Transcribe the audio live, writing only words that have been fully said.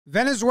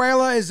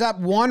Venezuela is up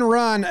 1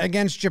 run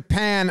against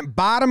Japan,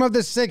 bottom of the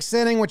 6th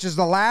inning, which is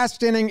the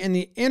last inning in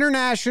the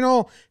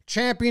international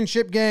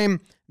championship game.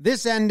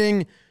 This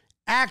ending,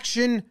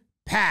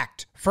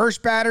 action-packed.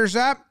 First batter's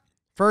up,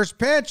 first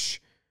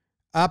pitch,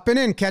 up and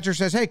in. Catcher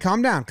says, hey,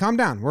 calm down, calm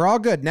down. We're all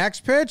good.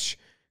 Next pitch,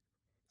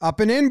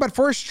 up and in, but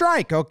for a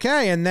strike.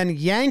 Okay, and then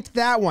yanked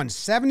that one,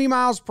 70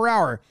 miles per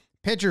hour.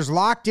 Pitcher's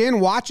locked in,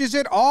 watches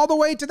it all the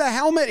way to the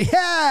helmet.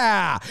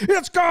 Yeah,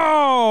 let's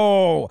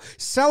go.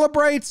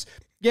 Celebrates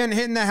getting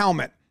hit in the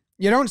helmet.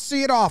 You don't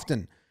see it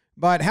often,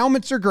 but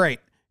helmets are great.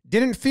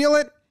 Didn't feel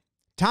it.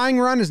 Tying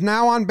run is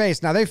now on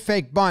base. Now, they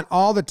fake bunt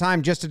all the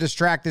time just to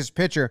distract this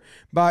pitcher.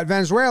 But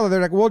Venezuela,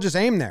 they're like, we'll just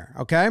aim there,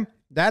 okay?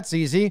 That's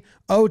easy.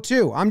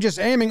 0-2. I'm just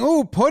aiming.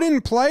 Ooh, put in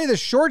play the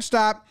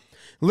shortstop.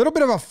 A little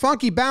bit of a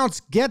funky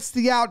bounce. Gets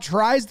the out.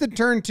 Tries the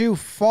turn 2.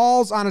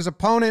 Falls on his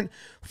opponent.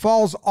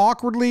 Falls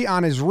awkwardly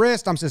on his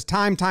wrist. Says,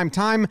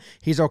 time.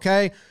 He's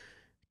okay.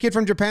 Kid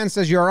from Japan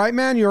says, you all right,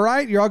 man? You all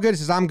right? You're all good? He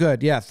says, I'm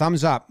good. Yeah,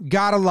 thumbs up.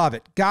 Gotta love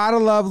it. Gotta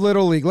love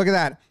Little League. Look at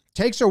that.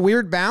 Takes a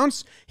weird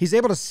bounce. He's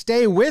able to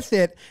stay with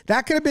it.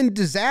 That could have been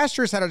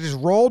disastrous had it just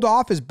rolled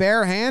off his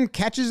bare hand.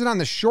 Catches it on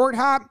the short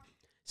hop.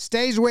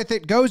 Stays with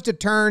it. Goes to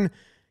turn.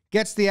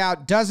 Gets the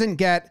out. Doesn't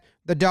get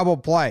the double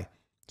play.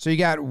 So you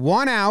got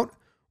 1 out.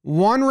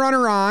 1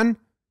 runner on.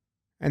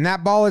 And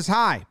that ball is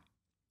high.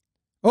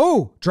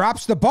 Oh,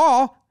 drops the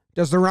ball.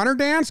 Does the runner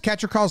dance?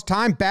 Catcher calls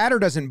time. Batter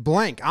doesn't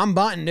blink. I'm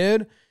bunting,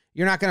 dude.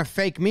 You're not going to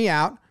fake me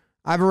out.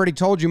 I've already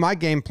told you my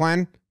game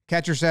plan.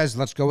 Catcher says,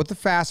 let's go with the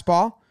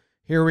fastball.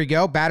 Here we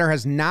go. Batter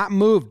has not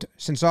moved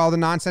since all the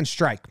nonsense.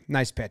 Strike.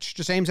 Nice pitch.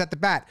 Just aims at the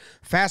bat.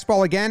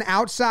 Fastball again,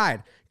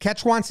 outside.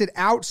 Catch wants it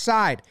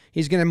outside.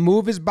 He's going to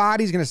move his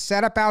body. He's going to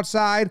set up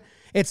outside.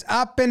 It's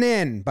up and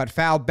in, but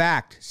fouled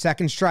back.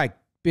 Second strike.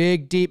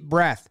 Big, deep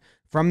breath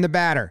from the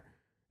batter.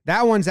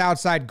 That one's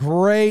outside.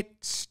 Great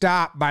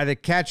stop by the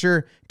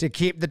catcher to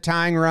keep the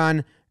tying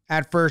run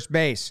at first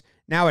base.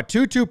 Now a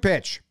 2-2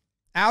 pitch.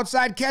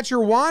 Outside catcher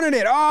wanted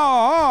it.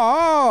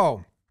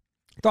 Oh.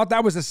 Thought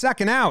that was the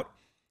second out.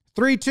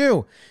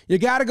 3-2. You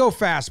got to go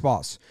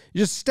fastballs. You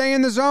just stay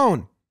in the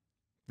zone.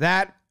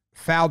 That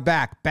fouled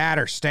back.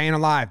 Batter staying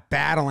alive,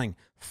 battling,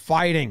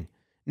 fighting.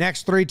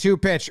 Next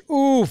 3-2 pitch.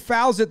 Ooh,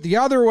 fouls it the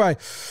other way.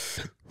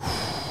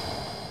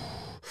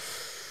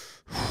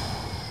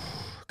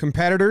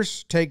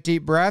 Competitors take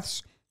deep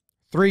breaths.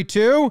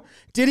 3-2.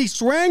 Did he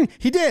swing?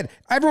 He did.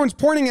 Everyone's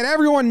pointing at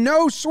everyone.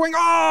 No swing.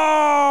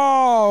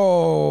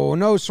 Oh,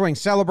 no swing.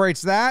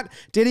 Celebrates that.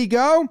 Did he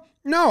go?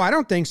 No, I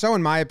don't think so,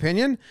 in my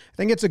opinion. I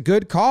think it's a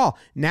good call.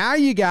 Now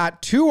you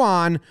got 2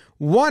 on,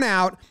 1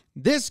 out.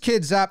 This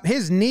kid's up.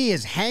 His knee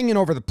is hanging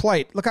over the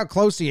plate. Look how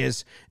close he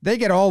is. They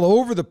get all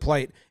over the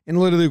plate in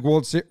Little League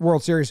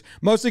World Series.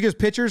 Mostly because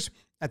pitchers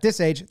at this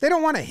age, they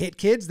don't want to hit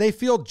kids. They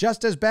feel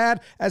just as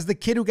bad as the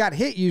kid who got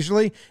hit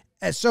usually.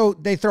 So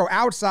they throw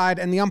outside,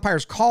 and the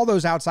umpires call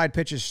those outside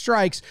pitches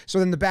strikes, so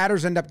then the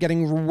batters end up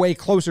getting way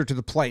closer to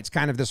the plate. It's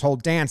kind of this whole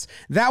dance.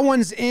 That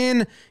one's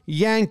in,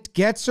 yanked,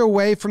 gets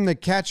away from the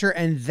catcher,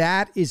 and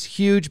that is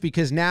huge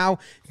because now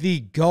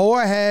the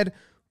go-ahead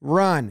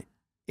run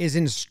is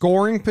in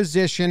scoring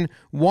position.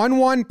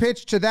 1-1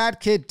 pitch to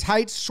that kid,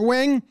 tight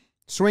swing,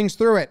 swings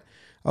through it.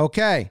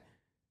 Okay.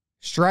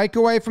 Strike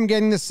away from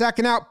getting the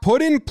second out.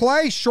 Put in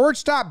play.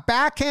 Shortstop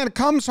backhand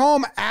comes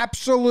home.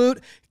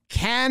 Absolute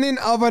cannon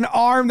of an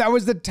arm. That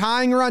was the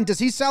tying run. Does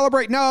he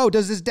celebrate? No.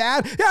 Does his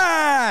dad?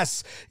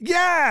 Yes.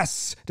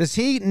 Yes. Does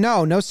he?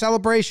 No. No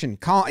celebration.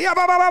 Yeah.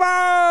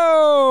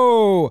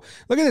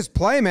 Look at this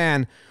play,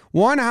 man.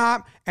 1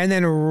 hop and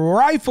then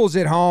rifles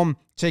it home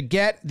to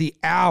get the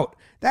out.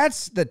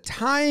 That's the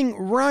tying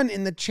run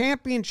in the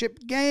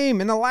championship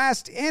game in the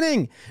last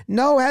inning.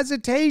 No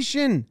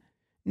hesitation.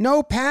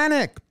 No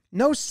panic.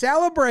 No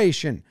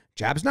celebration.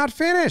 Job's not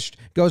finished.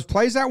 Goes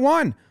plays at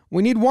 1.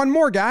 We need 1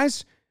 more,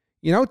 guys.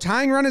 You know,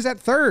 tying run is at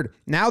 3rd.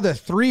 Now the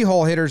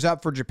 3-hole hitter's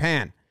up for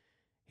Japan.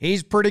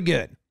 He's pretty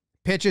good.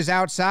 Pitches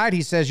outside.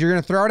 He says, you're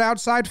going to throw it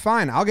outside?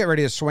 Fine. I'll get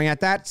ready to swing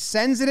at that.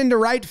 Sends it into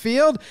right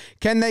field.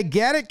 Can they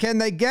get it? Can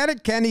they get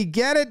it? Can he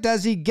get it?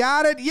 Does he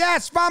got it?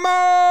 Yes. Vamos!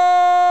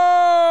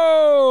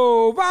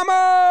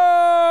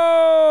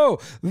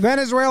 Vamos!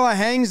 Venezuela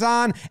hangs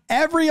on.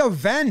 Every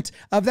event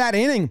of that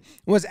inning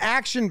was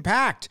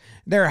action-packed.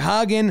 They're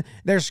hugging.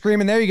 They're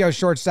screaming. There you go,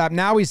 shortstop.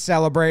 Now he's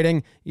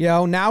celebrating.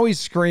 Now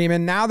he's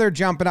screaming. Now they're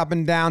jumping up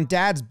and down.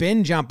 Dad's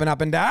been jumping up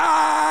and down.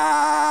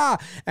 Ah!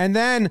 And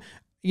then,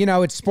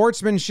 it's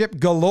sportsmanship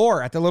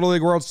galore at the Little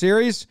League World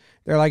Series.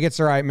 They're like, it's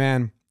all right,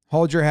 man.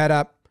 Hold your head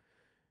up.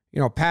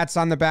 Pats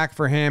on the back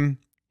for him.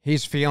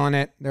 He's feeling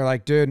it. They're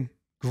like, dude,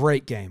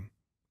 great game.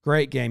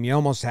 Great game. You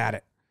almost had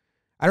it.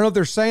 I don't know if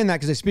they're saying that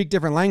because they speak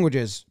different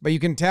languages, but you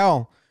can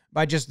tell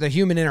by just the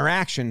human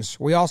interactions.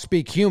 We all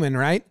speak human,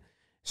 right?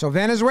 So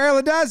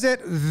Venezuela does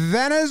it.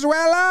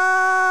 Venezuela!